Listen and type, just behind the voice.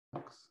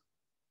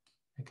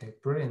Okay,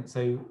 brilliant.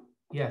 So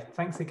yeah,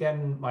 thanks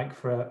again, Mike,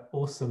 for an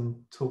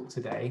awesome talk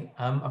today.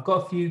 I've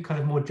got a few kind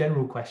of more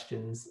general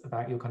questions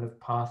about your kind of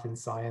path in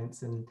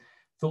science and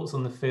thoughts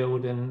on the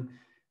field and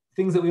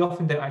things that we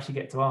often don't actually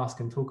get to ask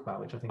and talk about,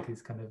 which I think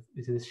is kind of,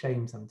 is a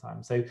shame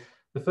sometimes. So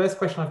the first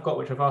question I've got,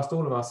 which I've asked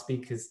all of our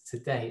speakers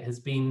today, has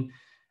been,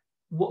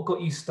 what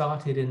got you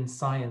started in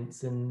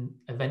science and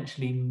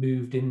eventually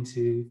moved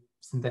into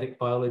synthetic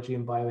biology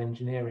and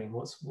bioengineering?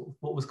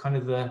 What was kind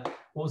of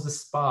what was the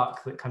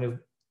spark that kind of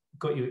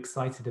got you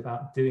excited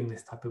about doing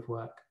this type of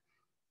work?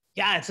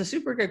 Yeah, it's a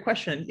super good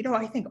question.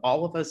 I think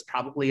all of us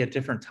probably at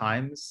different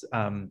times,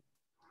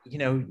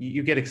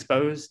 you get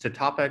exposed to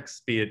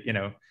topics, be it,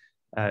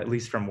 at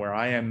least from where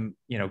I am,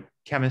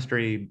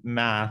 chemistry,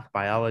 math,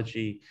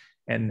 biology.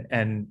 And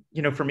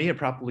for me, it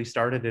probably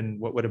started in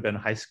what would have been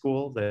high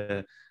school,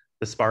 the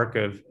spark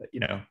of,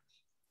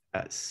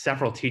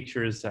 several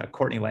teachers,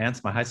 Courtney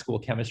Lance, my high school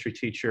chemistry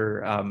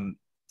teacher,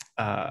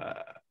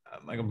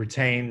 Michael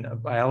Jewett, a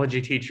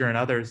biology teacher, and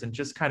others, and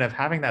just kind of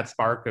having that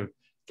spark of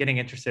getting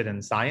interested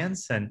in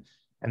science and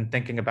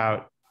thinking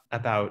about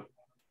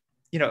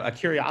a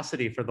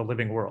curiosity for the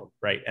living world,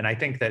 right? And I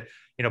think that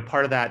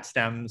part of that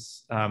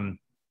stems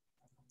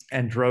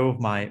and drove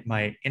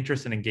my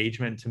interest and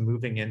engagement to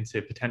moving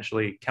into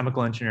potentially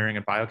chemical engineering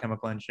and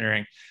biochemical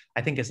engineering.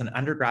 I think as an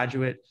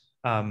undergraduate,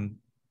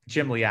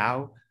 Jim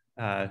Liao,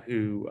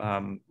 who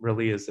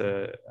really is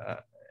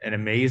an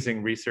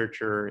amazing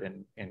researcher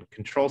in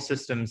control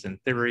systems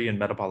and theory and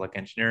metabolic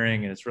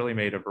engineering, and has really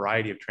made a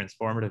variety of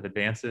transformative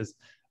advances,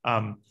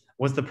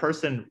 was the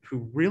person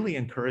who really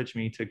encouraged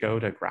me to go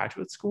to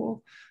graduate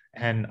school.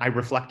 And I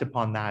reflect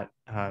upon that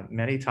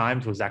many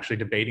times, was actually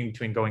debating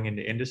between going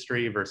into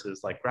industry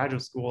versus like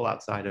graduate school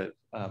outside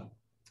of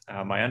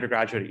my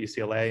undergraduate at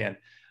UCLA.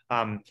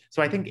 And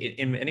so I think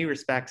in many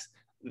respects,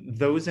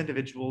 those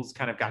individuals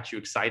kind of got you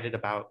excited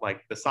about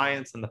like the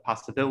science and the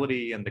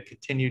possibility and the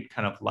continued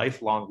kind of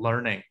lifelong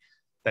learning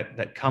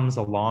that comes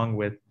along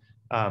with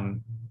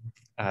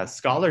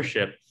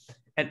scholarship.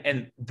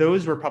 And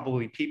those were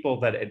probably people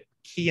that at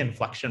key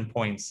inflection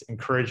points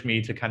encouraged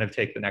me to kind of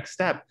take the next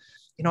step.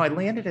 I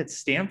landed at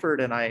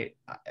Stanford and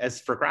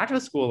as for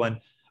graduate school, and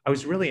I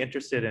was really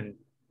interested in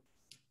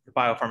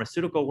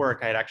biopharmaceutical work.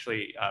 I had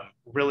actually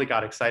really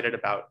got excited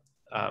about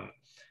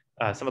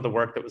some of the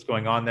work that was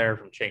going on there,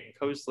 from Chetan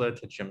Khosla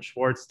to Jim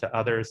Schwartz to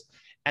others.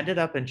 Ended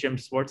up in Jim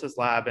Schwartz's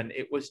lab, and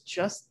it was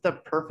just the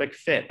perfect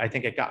fit. I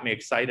think it got me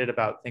excited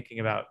about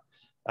thinking about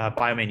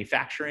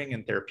biomanufacturing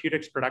and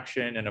therapeutics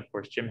production. And of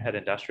course, Jim had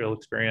industrial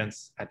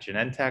experience at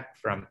Genentech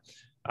from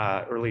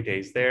early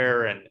days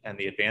there and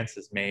the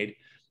advances made.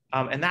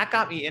 And that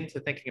got me into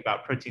thinking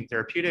about protein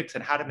therapeutics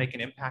and how to make an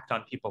impact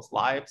on people's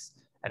lives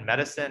and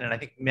medicine. And I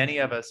think many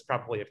of us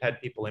probably have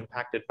had people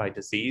impacted by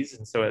disease.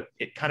 And so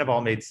it kind of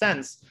all made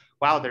sense.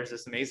 Wow, there's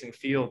this amazing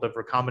field of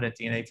recombinant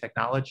DNA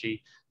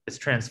technology that's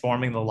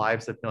transforming the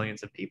lives of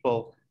millions of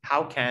people.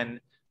 How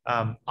can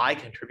I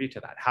contribute to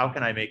that? How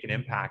can I make an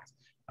impact?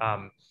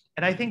 And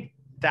I think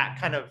that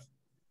kind of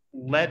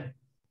led,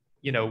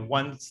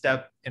 one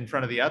step in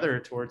front of the other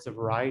towards a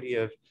variety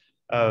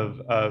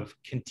of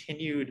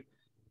continued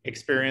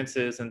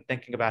experiences and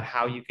thinking about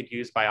how you could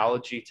use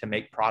biology to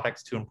make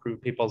products to improve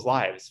people's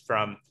lives,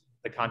 from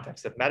the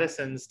context of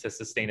medicines to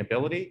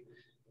sustainability.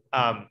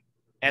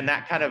 And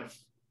that kind of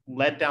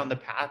led down the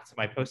path to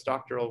my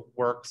postdoctoral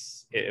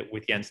works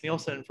with Jens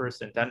Nielsen,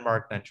 first in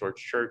Denmark, then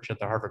George Church at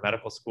the Harvard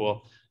Medical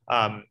School,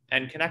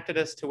 and connected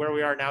us to where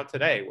we are now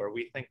today, where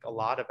we think a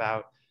lot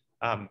about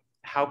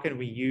how can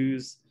we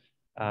use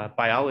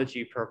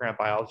program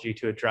biology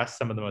to address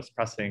some of the most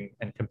pressing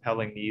and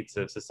compelling needs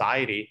of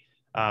society,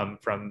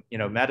 from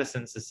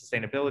medicines to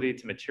sustainability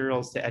to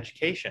materials to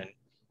education,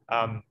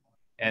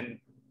 and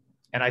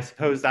I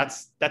suppose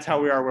that's how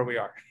we are where we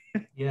are.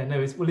 Yeah, no,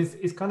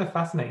 it's kind of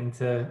fascinating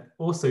to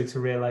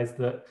realize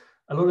that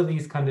a lot of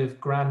these kind of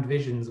grand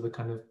visions were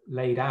kind of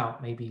laid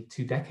out maybe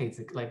 2 decades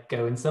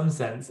ago in some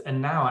sense,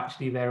 and now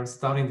actually they're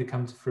starting to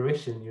come to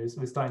fruition.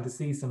 We're starting to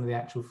see some of the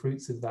actual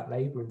fruits of that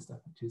labor and stuff,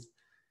 which is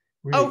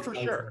really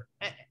exciting. For sure.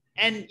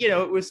 And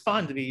it was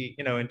fun to be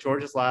in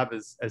George's lab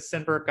as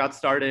Sinberg got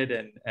started,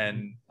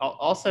 and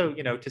also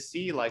to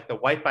see like the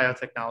white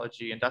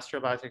biotechnology,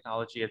 industrial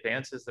biotechnology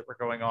advances that were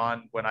going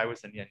on when I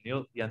was in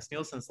Jens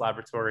Nielsen's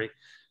laboratory,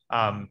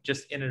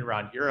 just in and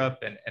around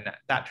Europe, and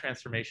that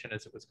transformation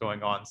as it was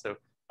going on. So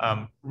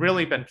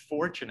really been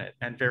fortunate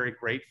and very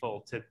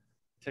grateful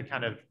to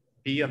kind of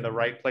be in the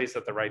right place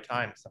at the right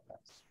time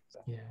sometimes. So.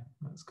 Yeah,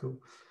 that's cool.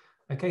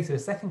 Okay, so the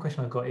second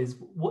question I've got is,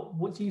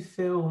 what do you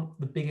feel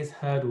the biggest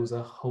hurdles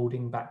are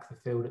holding back the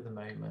field at the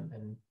moment?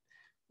 And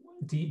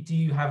do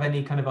you have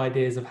any kind of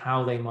ideas of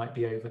how they might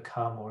be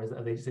overcome, or is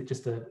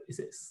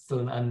it still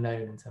an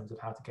unknown in terms of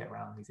how to get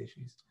around these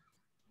issues?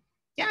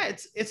 Yeah,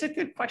 it's a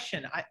good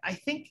question. I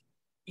think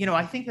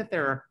that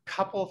there are a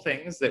couple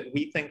things that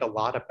we think a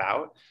lot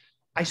about.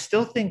 I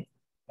still think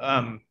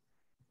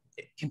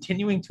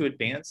continuing to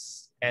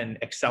advance and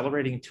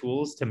accelerating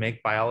tools to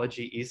make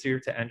biology easier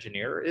to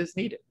engineer is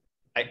needed.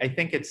 I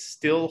think it's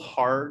still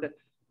hard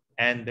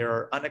And there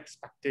are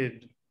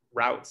unexpected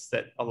routes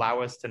that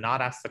allow us to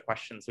not ask the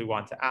questions we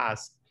want to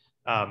ask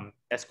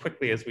as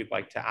quickly as we'd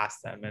like to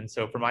ask them. And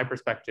so from my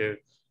perspective,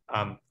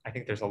 I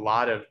think there's a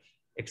lot of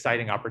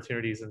exciting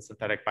opportunities in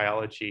synthetic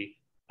biology.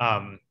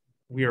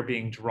 We are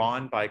being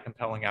drawn by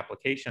compelling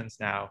applications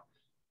now,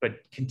 but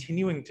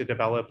continuing to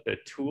develop the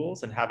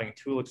tools and having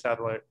tool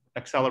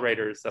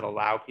accelerators that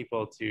allow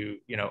people to,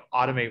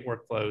 automate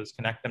workflows,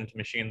 connect them to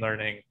machine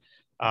learning,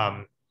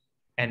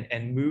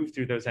 and move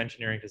through those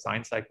engineering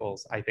design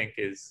cycles, I think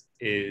is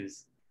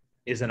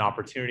an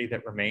opportunity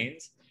that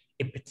remains.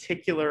 In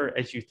particular,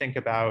 as you think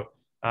about,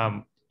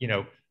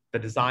 the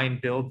design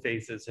build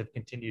phases have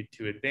continued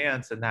to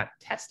advance, and that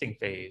testing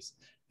phase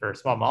for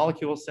small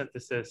molecule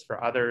synthesis,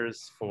 for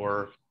others,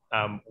 for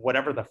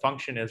whatever the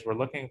function is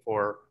we're looking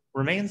for,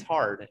 remains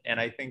hard.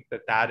 And I think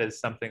that is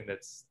something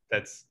that's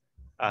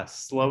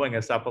slowing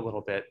us up a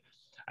little bit.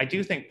 I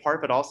do think part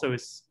of it also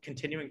is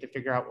continuing to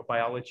figure out what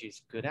biology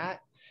is good at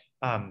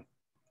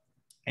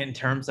in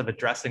terms of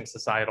addressing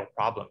societal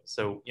problems.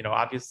 So,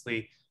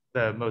 obviously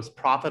the most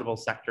profitable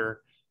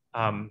sector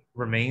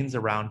remains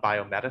around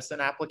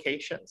biomedicine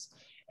applications.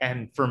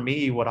 And for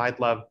me, what I'd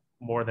love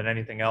more than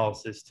anything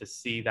else is to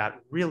see that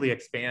really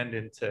expand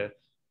into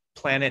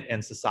planet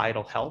and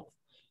societal health.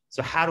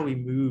 So how do we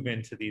move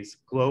into these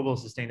global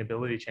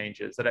sustainability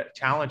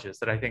challenges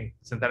that I think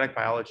synthetic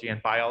biology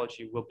and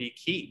biology will be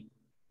key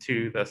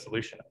to the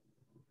solution?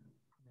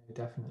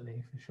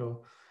 Definitely, for sure.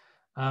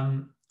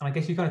 And I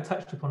guess you kind of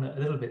touched upon it a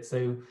little bit.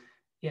 So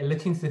yeah,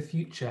 looking to the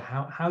future,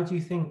 how do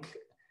you think,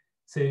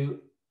 so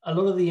a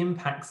lot of the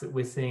impacts that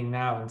we're seeing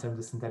now in terms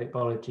of synthetic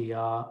biology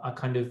are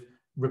kind of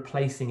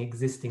replacing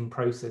existing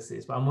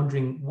processes. But I'm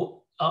wondering, what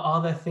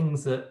are there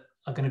things that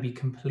are going to be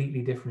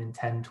completely different in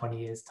 10, 20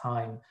 years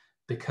time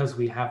because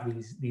we have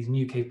these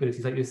new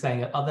capabilities? Like you're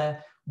saying,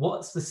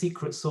 what's the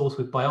secret sauce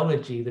with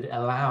biology that it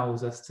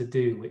allows us to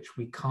do, which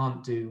we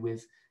can't do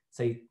with,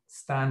 say,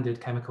 standard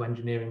chemical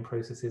engineering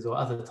processes or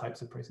other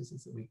types of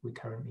processes that we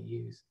currently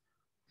use?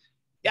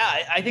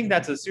 Yeah, I think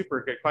that's a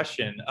super good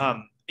question.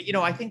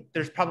 I think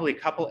there's probably a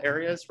couple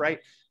areas, right?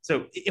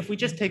 So if we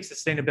just take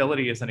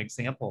sustainability as an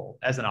example,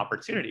 as an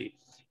opportunity,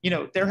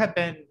 there have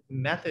been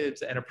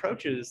methods and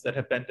approaches that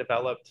have been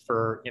developed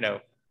for,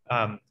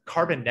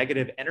 carbon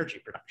negative energy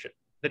production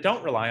that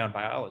don't rely on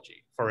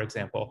biology, for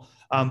example.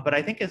 But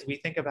I think as we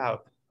think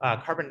about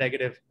carbon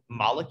negative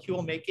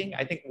molecule making,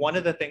 I think one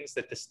of the things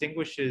that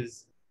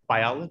distinguishes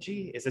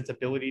biology is its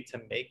ability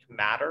to make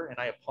matter. And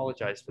I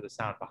apologize for the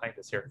sound behind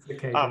us here. It's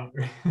okay.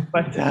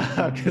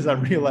 But because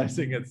I'm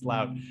realizing it's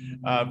loud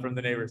from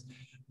the neighbors.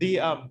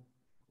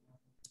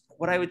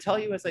 What I would tell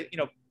you is that,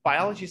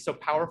 biology is so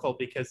powerful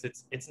because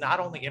it's not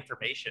only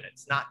information,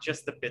 it's not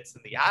just the bits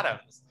and the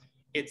atoms,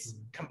 it's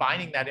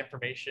combining that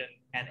information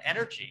and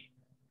energy,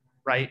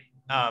 right?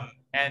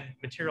 And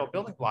material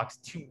building blocks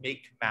to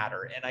make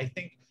matter. And I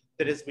think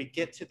that as we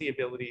get to the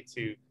ability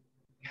to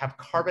have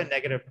carbon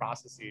negative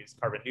processes,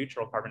 carbon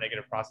neutral, carbon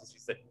negative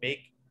processes that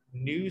make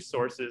new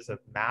sources of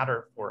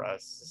matter for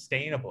us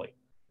sustainably,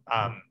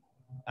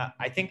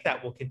 I think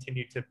that will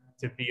continue to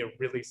be a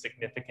really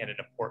significant and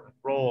important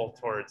role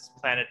towards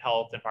planet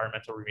health,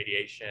 environmental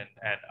remediation,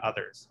 and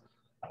others.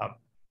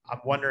 I'm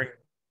wondering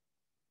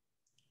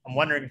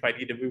if I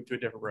need to move to a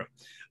different room.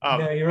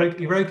 No, you're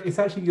okay. It's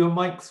actually your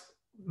mic's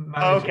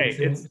managing. Okay,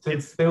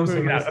 it's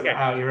filtering most of it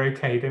out. You're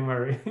okay, don't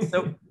worry.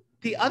 So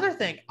the other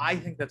thing I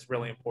think that's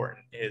really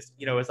important is,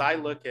 as I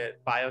look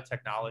at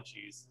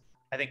biotechnologies,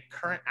 I think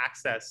current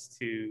access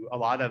to a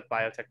lot of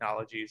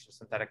biotechnologies or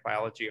synthetic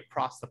biology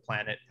across the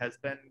planet has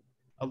been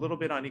a little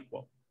bit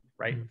unequal,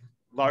 right?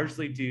 Mm-hmm.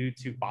 Largely due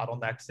to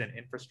bottlenecks in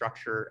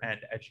infrastructure and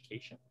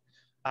education.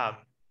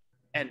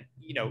 And,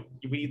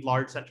 we need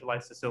large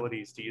centralized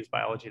facilities to use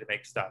biology to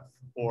make stuff,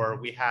 or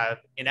we have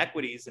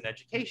inequities in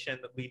education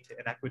that lead to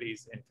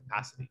inequities in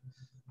capacity.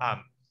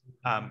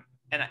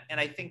 And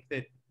I think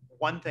that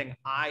one thing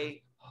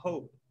I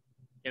hope,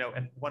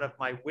 and one of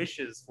my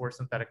wishes for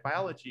synthetic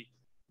biology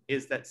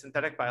is that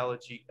synthetic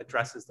biology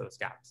addresses those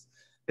gaps,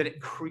 that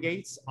it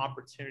creates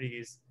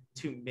opportunities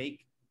to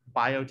make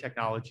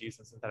biotechnologies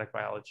and synthetic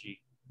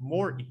biology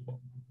more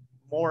equal,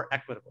 more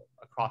equitable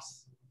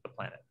across the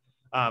planet,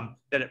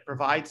 that it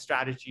provides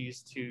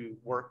strategies to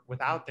work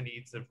without the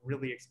needs of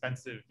really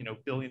expensive,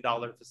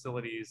 billion-dollar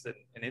facilities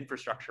and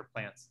infrastructure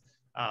plants,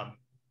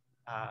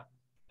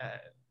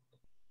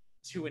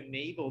 to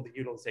enable the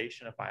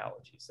utilization of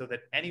biology so that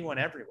anyone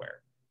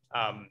everywhere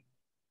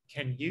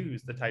can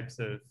use the types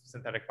of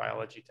synthetic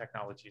biology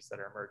technologies that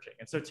are emerging.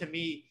 And so to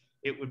me,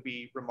 it would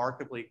be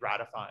remarkably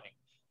gratifying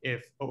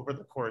if over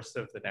the course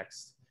of the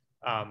next,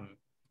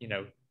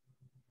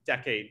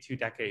 decade, 2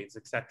 decades,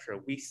 et cetera,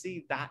 we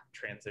see that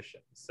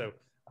transition. So,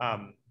 I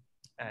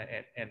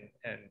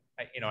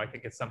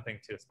think it's something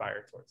to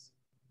aspire towards.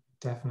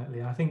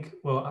 Definitely. I think,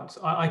 well,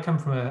 I come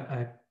from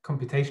a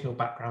computational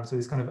background, so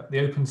this kind of the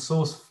open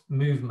source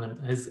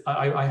movement has,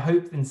 I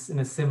hope in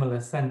a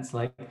similar sense,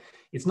 like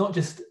it's not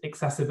just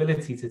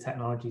accessibility to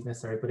technologies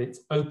necessarily, but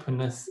it's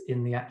openness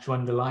in the actual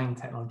underlying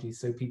technologies,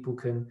 so people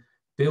can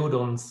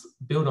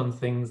build on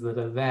things that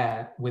are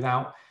there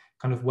without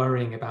kind of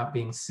worrying about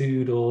being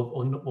sued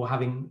or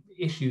having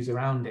issues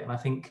around it. And I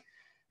think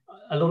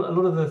a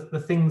lot of the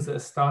things that are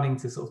starting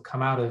to sort of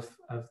come out of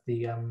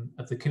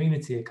the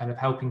community are kind of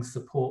helping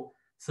support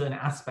certain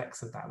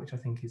aspects of that, which I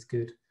think is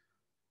good.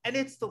 And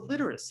it's the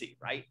literacy,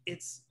 right?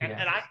 And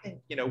I think,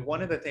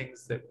 one of the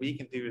things that we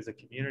can do as a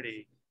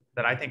community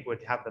that I think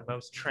would have the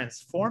most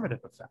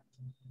transformative effect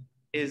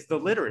is the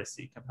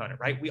literacy component,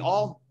 right? We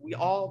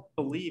all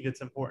believe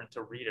it's important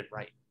to read and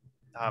write.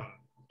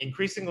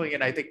 Increasingly,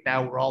 and I think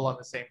now we're all on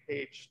the same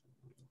page,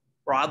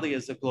 broadly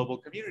as a global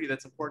community,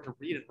 that's important to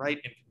read and write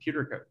in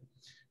computer code,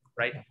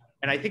 right?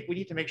 And I think we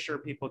need to make sure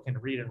people can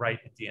read and write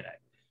in DNA.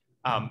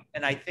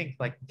 And I think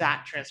like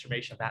that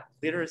transformation, that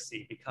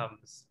literacy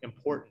becomes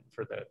important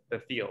for the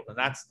field. And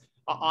that's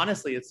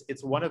honestly,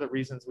 it's one of the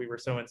reasons we were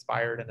so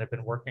inspired and have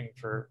been working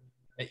for,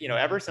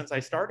 ever since I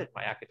started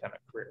my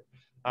academic career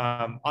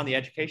on the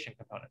education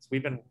components.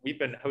 We've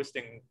been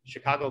hosting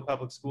Chicago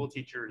public school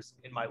teachers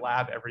in my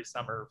lab every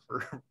summer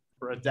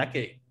for a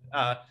decade,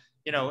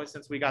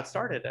 since we got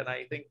started. And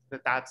I think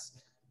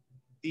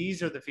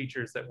these are the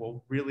features that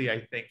will really,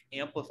 I think,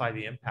 amplify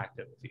the impact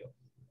of the field.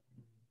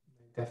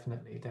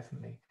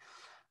 Definitely.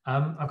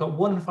 I've got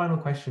one final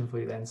question for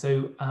you then.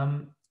 So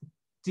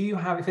do you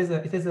have, if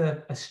there's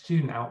a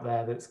student out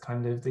there that's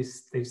kind of,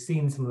 they've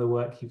seen some of the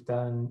work you've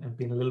done and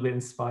been a little bit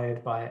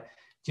inspired by it,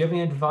 do you have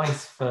any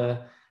advice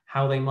for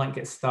how they might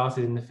get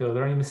started in the field? Are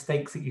there any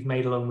mistakes that you've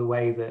made along the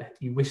way that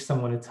you wish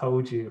someone had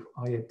told you,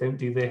 oh yeah, don't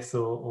do this,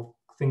 or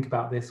think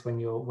about this when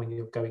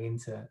you're going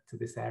into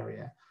this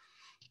area?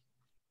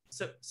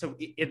 So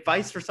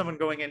advice for someone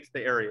going into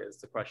the area is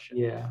the question.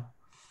 Yeah.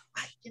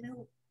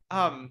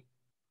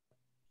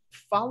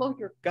 Follow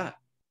your gut.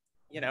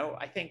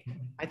 I think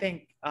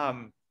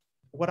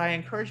what I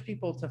encourage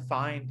people to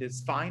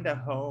find a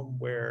home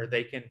where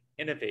they can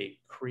innovate,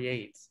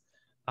 create,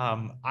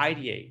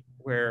 ideate,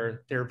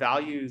 where their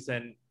values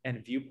and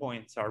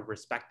viewpoints are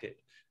respected,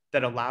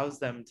 that allows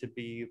them to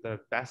be the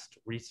best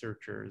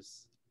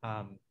researchers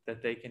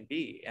that they can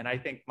be. And I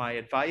think my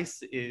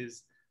advice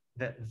is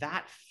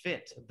that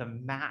fit, the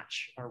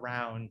match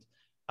around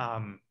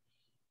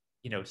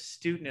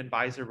student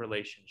advisor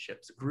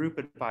relationships, group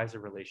advisor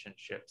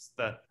relationships,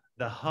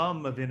 the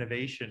hum of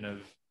innovation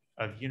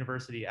of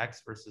University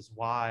X versus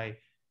Y,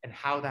 and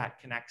how that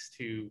connects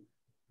to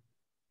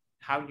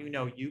how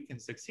you can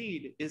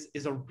succeed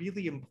is a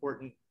really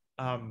important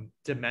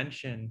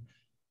dimension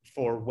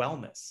for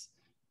wellness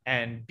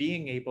and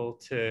being able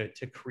to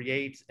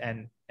create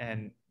and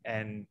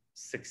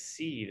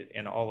succeed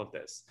in all of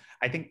this.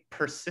 I think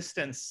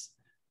persistence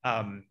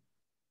and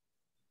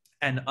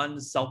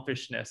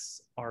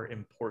unselfishness are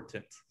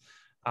important.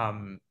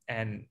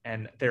 And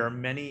there are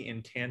many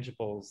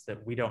intangibles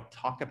that we don't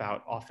talk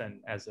about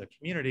often as a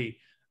community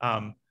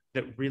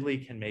that really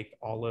can make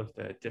all of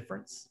the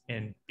difference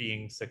in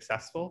being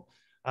successful.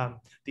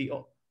 The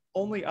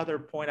only other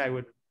point I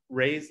would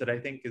raise that I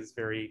think is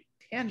very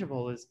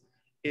tangible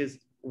is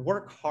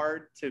work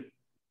hard to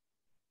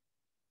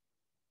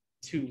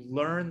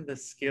learn the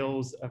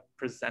skills of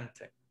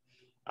presenting,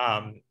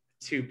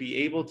 to be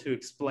able to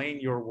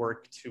explain your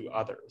work to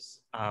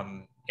others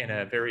in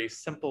a very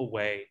simple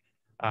way,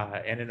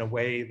 and in a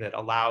way that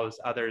allows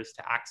others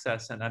to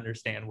access and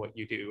understand what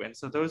you do. And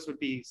so those would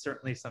be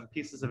certainly some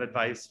pieces of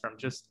advice from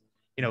just,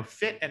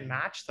 fit and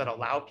match that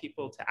allow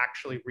people to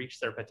actually reach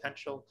their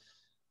potential.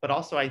 But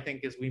also, I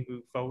think as we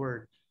move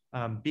forward,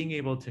 being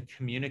able to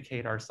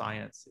communicate our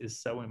science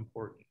is so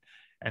important.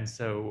 And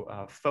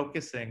so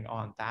focusing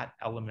on that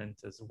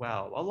element as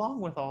well, along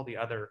with all the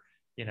other,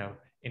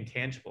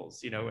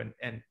 intangibles,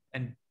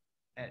 and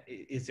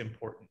is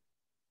important.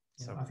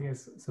 So I think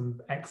it's some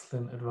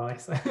excellent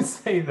advice I would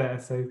say there.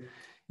 So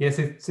yeah,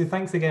 so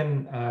thanks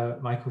again,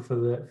 Michael, for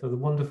the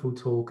wonderful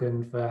talk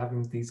and for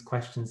having these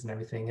questions and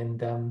everything.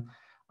 And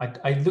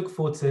I look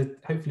forward to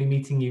hopefully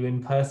meeting you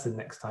in person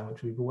next time,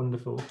 which would be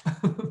wonderful.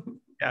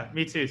 Yeah,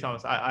 me too,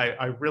 Thomas.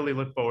 I really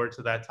look forward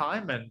to that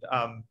time.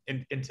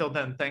 And until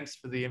then, thanks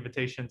for the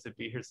invitation to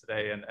be here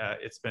today. And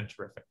it's been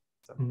terrific.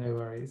 So. No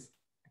worries.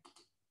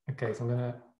 Okay, so I'm going to